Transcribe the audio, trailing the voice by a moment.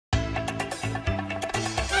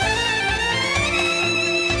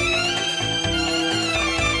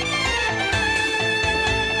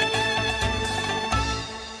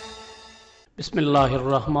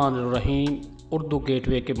बिस्मिल्लाहिर्रहमानिर्रहीम। उर्दू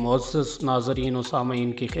गेटवे के मुअज़्ज़ज़ नाज़रीन व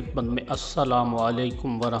सामीन की खिदमत में अस्सलामु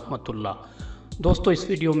अलैकुम वरहमतुल्लाह। दोस्तों, इस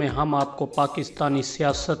वीडियो में हम आपको पाकिस्तानी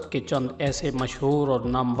सियासत के चंद ऐसे मशहूर और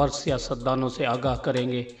नामवर सियासतदानों से आगाह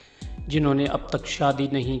करेंगे जिन्होंने अब तक शादी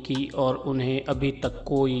नहीं की और उन्हें अभी तक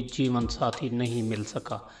कोई जीवन साथी नहीं मिल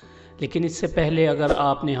सका। लेकिन इससे पहले अगर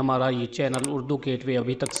आपने हमारा ये चैनल उर्दू गेटवे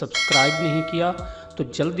अभी तक सब्सक्राइब नहीं किया तो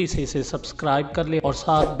जल्दी से इसे सब्सक्राइब कर लें और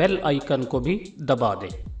साथ बेल आइकन को भी दबा दें।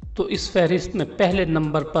 तो इस फहरिस्त में पहले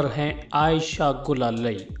नंबर पर हैं आयशा गुल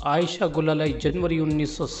अलई। आयशा गुल अलई जनवरी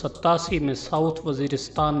 1987 में साउथ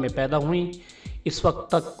वज़ीरिस्तान में पैदा हुई। इस वक्त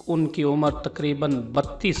तक उनकी उम्र तकरीबन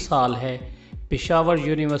 32 साल है। पेशावर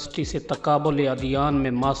यूनिवर्सिटी से तकाबुल अदियान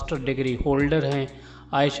में मास्टर डिग्री होल्डर हैं।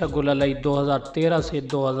 आयशा गुल अलई 2013 से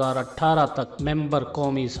 2018 तक मेंबर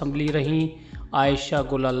कौमी असम्बली रहीं। आयशा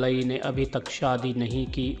गुल अलई ने अभी तक शादी नहीं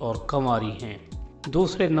की और कंवारी हैं।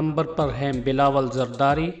 दूसरे नंबर पर हैं बिलावल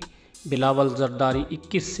ज़रदारी। बिलावल ज़रदारी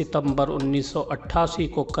 21 सितंबर 1988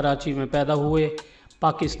 को कराची में पैदा हुए।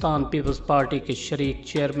 पाकिस्तान पीपल्स पार्टी के शरीक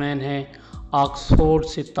चेयरमैन हैं। ऑक्सफोर्ड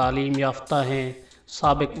से तालीम याफ्ता हैं।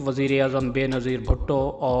 साबिक वज़ीर आज़म बेनज़ीर भुट्टो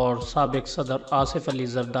और साबिक सदर आसिफ अली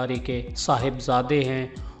ज़रदारी के साहिबजादे हैं।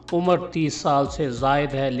 उम्र 30 साल से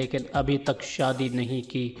ज़ायद है लेकिन अभी तक शादी नहीं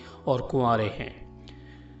की और कुंवारे हैं।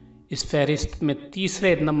 इस फहरिस्त में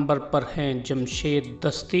तीसरे नंबर पर हैं जमशेद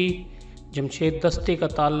दस्ती। जमशेद दस्ती का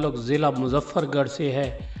ताल्लुक़ ज़िला मुज़फ़्फ़रगढ़ से है।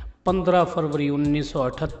 15 फरवरी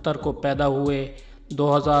 1978 को पैदा हुए।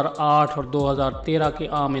 2008 और 2013 के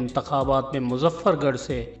आम इंतखाबात में मुज़फ़्फ़रगढ़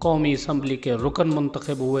से कौमी असम्बली के रुकन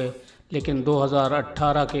मुंतखब हुए लेकिन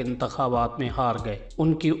 2018 के इंतखाबात में हार गए।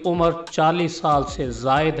 उनकी उम्र 40 साल से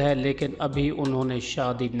ज़ायद है लेकिन अभी उन्होंने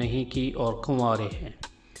शादी नहीं की और कुंवारे हैं।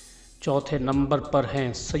 चौथे नंबर पर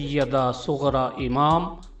हैं सैयदा सुगरा इमाम।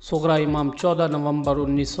 सुगरा इमाम 14 नवंबर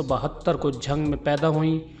 1972 को झंग में पैदा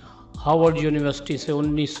हुई। हार्वर्ड यूनिवर्सिटी से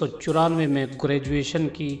 1994 में ग्रेजुएशन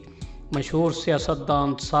की। मशहूर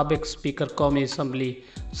सियासतदान साबिक स्पीकर कौमी असम्बली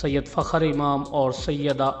सैयद फ़खर इमाम और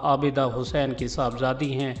सैयदा आबिदा हुसैन की साहबजादी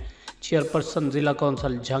हैं। चेयरपर्सन ज़िला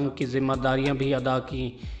कौंसल झंग की ज़िम्मेदारियां भी अदा की।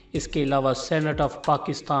 इसके अलावा सेनेट ऑफ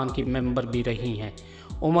पाकिस्तान की मेंबर भी रही हैं।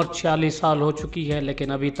 उम्र 46 साल हो चुकी है लेकिन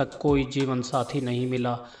अभी तक कोई जीवन साथी नहीं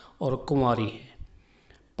मिला और कुंवारी है।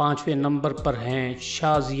 पाँचवें नंबर पर हैं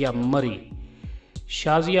शाज़िया मरी।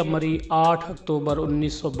 शाज़िया मरी 8 अक्टूबर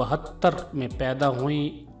 1972 में पैदा हुई।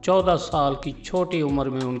 14 साल की छोटी उम्र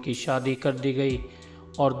में उनकी शादी कर दी गई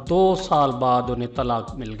और 2 साल बाद उन्हें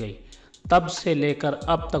तलाक मिल गई। तब से लेकर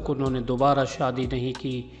अब तक उन्होंने दोबारा शादी नहीं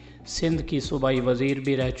की। सिंध की सूबाई वज़ीर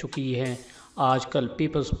भी रह चुकी हैं। आजकल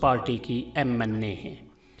पीपल्स पार्टी की MNA हैं।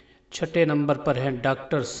 छठे नंबर पर हैं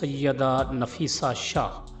डॉक्टर सैयदा नफीसा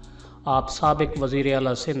शाह। आप साबिक वज़ीर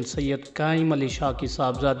आला सिंध सैयद कायम अली शाह की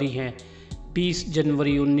साहबजादी हैं। 20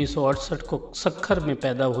 जनवरी 1968 को सक्खर में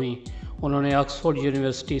पैदा हुई। उन्होंने ऑक्सफोर्ड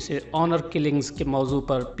यूनिवर्सिटी से ऑनर किलिंग्स के मौजू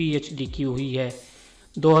पर PhD की हुई है।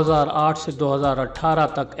 2008 से 2018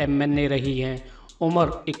 तक MNA रही हैं।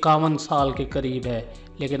 उम्र 51 साल के करीब है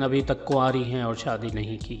लेकिन अभी तक कुंवारी हैं और शादी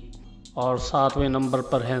नहीं की। और 7वें नंबर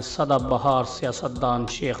पर हैं सदाबहार सियासतदान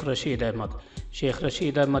शेख रशीद अहमद। शेख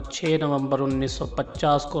रशीद अहमद 6 नवंबर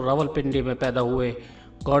 1950 को रावलपिंडी में पैदा हुए।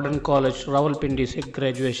 गॉर्डन कॉलेज रावलपिंडी से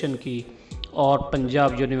ग्रेजुएशन की और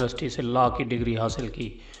पंजाब यूनिवर्सिटी से लॉ की डिग्री हासिल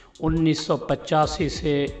की। 1985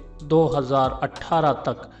 से 2018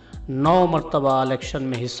 तक 9 मरतबा इलेक्शन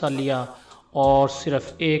में हिस्सा लिया और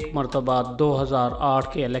सिर्फ 1 मरतबा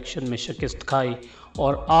 2008 के इलेक्शन में शिकस्त खाई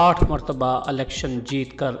और 8 मरतबा इलेक्शन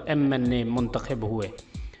जीत कर MNA मुंतखब हुए।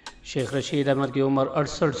 शेख रशीद अहमद की उम्र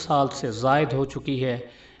 68 साल से ज़ायद हो चुकी है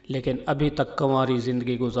लेकिन अभी तक कुंवारी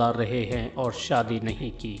ज़िंदगी गुजार रहे हैं और शादी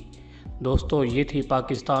नहीं की। दोस्तों, ये थी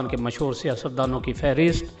पाकिस्तान के मशहूर सियासतदानों की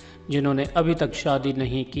फहरिस्त जिन्होंने अभी तक शादी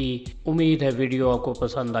नहीं की। उम्मीद है वीडियो आपको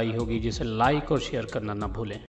पसंद आई होगी, जिसे लाइक और शेयर करना ना भूलें।